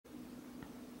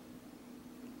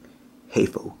Hey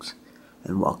folks,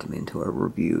 and welcome into our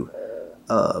review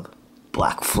of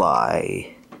Black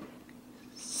Fly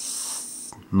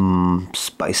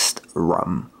Spiced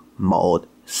Rum Mulled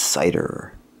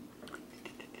Cider.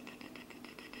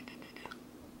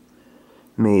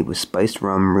 Made with spiced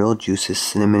rum, real juices,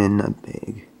 cinnamon, and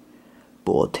nutmeg.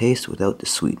 Bold taste without the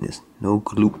sweetness, no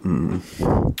gluten.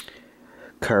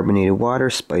 Carbonated water,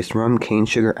 spiced rum, cane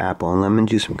sugar, apple and lemon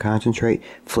juice from concentrate,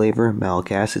 flavor,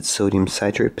 malic acid, sodium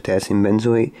citrate, potassium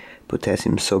benzoate,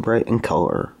 potassium sorbite, and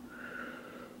color.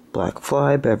 Black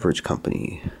Fly Beverage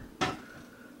Company.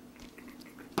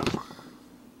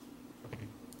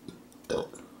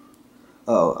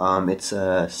 It's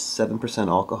a 7%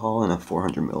 alcohol in a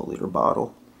 400 milliliter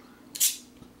bottle.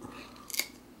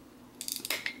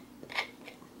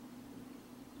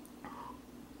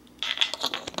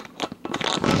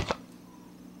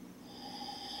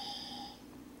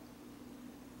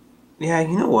 Yeah,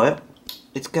 you know what?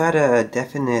 It's got a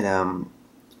definite,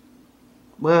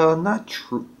 well, not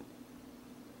true.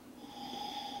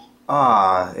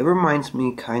 It reminds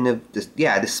me kind of,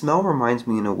 the smell reminds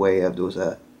me in a way of those,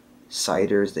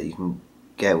 ciders that you can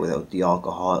get without the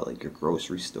alcohol at, like, your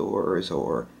grocery stores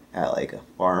or at, like, a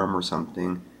farm or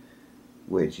something,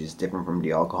 which is different from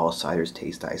the alcohol ciders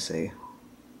taste, I say.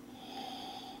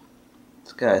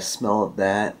 It's got a smell of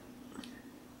that.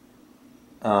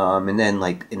 And then,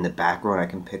 like, in the background I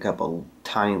can pick up a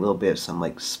tiny little bit of some,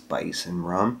 like, spice and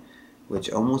rum, which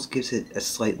almost gives it a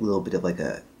slight little bit of, like,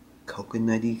 a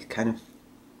coconutty kind of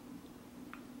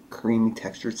creamy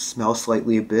texture. It smells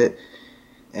slightly a bit,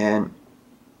 and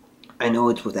I know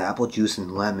it's with apple juice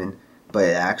and lemon, but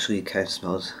it actually kind of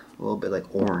smells a little bit like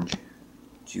orange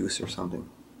juice or something.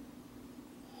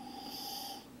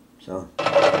 So,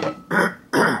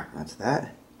 that's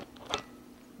that.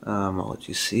 I'll let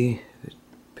you see.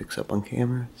 Picks up on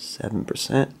camera.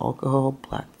 7% alcohol,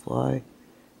 Black Fly,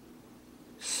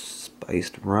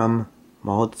 spiced rum,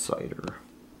 mulled cider.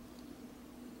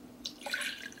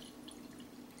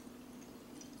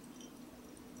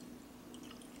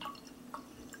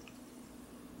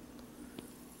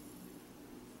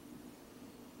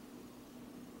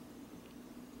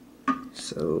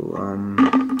 So,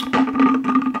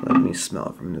 let me smell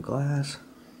it from the glass.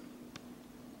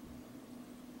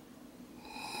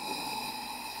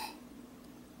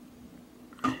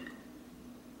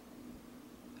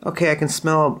 Okay, I can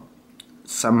smell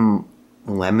some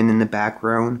lemon in the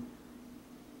background,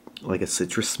 like a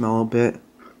citrus smell a bit,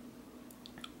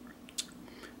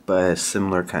 but a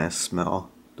similar kind of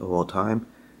smell the whole time.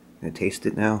 I'm gonna taste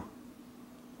it now.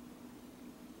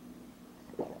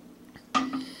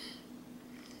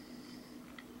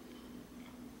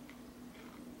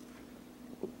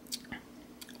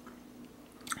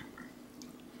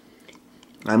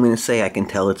 I'm gonna say I can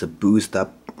tell it's a boozed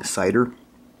up cider.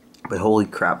 But holy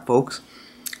crap, folks,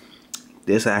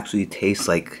 this actually tastes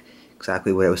like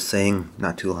exactly what I was saying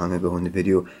not too long ago in the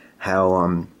video,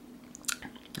 how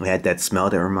it had that smell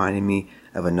that reminded me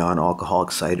of a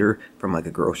non-alcoholic cider from like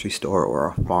a grocery store or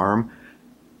a farm.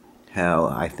 How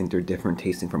I think they're different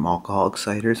tasting from alcoholic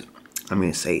ciders. I'm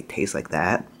going to say it tastes like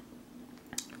that.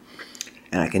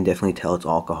 And I can definitely tell it's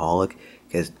alcoholic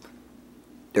because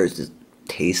there's this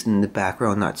taste in the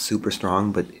background, not super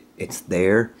strong, but it's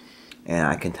there. And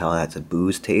I can tell that's a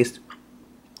booze taste.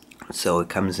 So it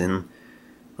comes in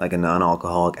like a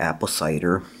non-alcoholic apple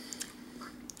cider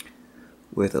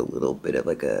with a little bit of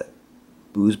like a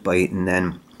booze bite, and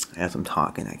then as I'm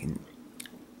talking I can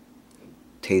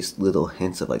taste little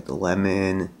hints of like the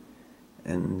lemon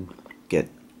and get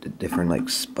the different like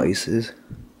spices.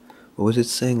 What was it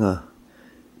saying?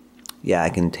 Yeah, I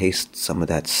can taste some of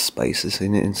that spices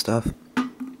in it and stuff.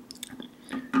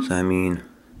 So I mean,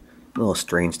 a little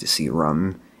strange to see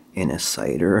rum in a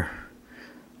cider,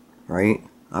 right?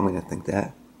 I'm gonna think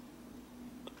that.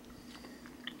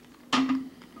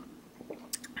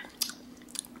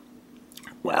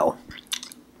 Wow.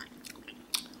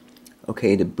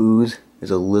 Okay, the booze is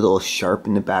a little sharp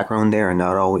in the background there and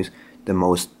not always the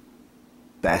most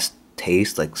best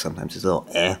taste. Like sometimes it's a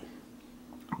little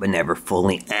but never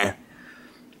fully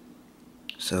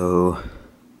So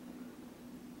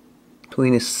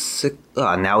between a six,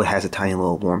 now it has a tiny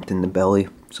little warmth in the belly,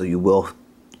 so you will,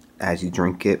 as you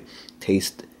drink it,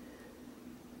 taste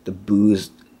the booze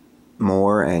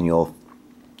more, and you'll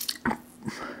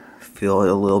feel it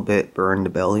a little bit burn the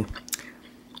belly.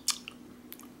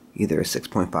 Either a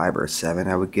 6.5 or a 7,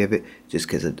 I would give it, just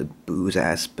because of the booze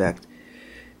aspect.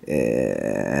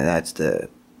 That's the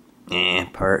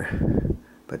part,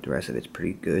 but the rest of it's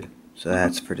pretty good. So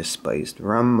that's for the spiced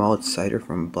rum mulled cider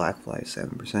from Black Fly,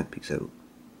 7%. Peace out.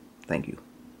 Thank you.